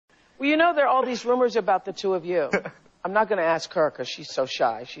Well, you know, there are all these rumors about the two of you. I'm not going to ask her because she's so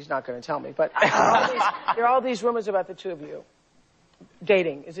shy. She's not going to tell me. But there are all these rumors about the two of you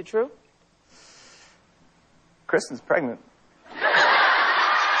dating. Is it true? Kristen's pregnant.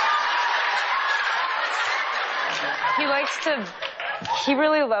 He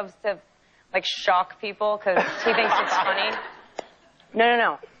really loves to, like, shock people because he thinks it's funny.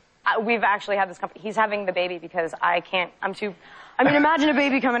 No. We've actually had this he's having the baby because imagine a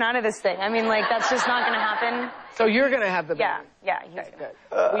baby coming out of this thing. I mean, like, that's just not going to happen. So you're going to have the baby? Yeah. Okay, good.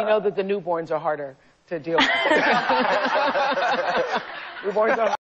 We know that the newborns are harder to deal with. Newborns are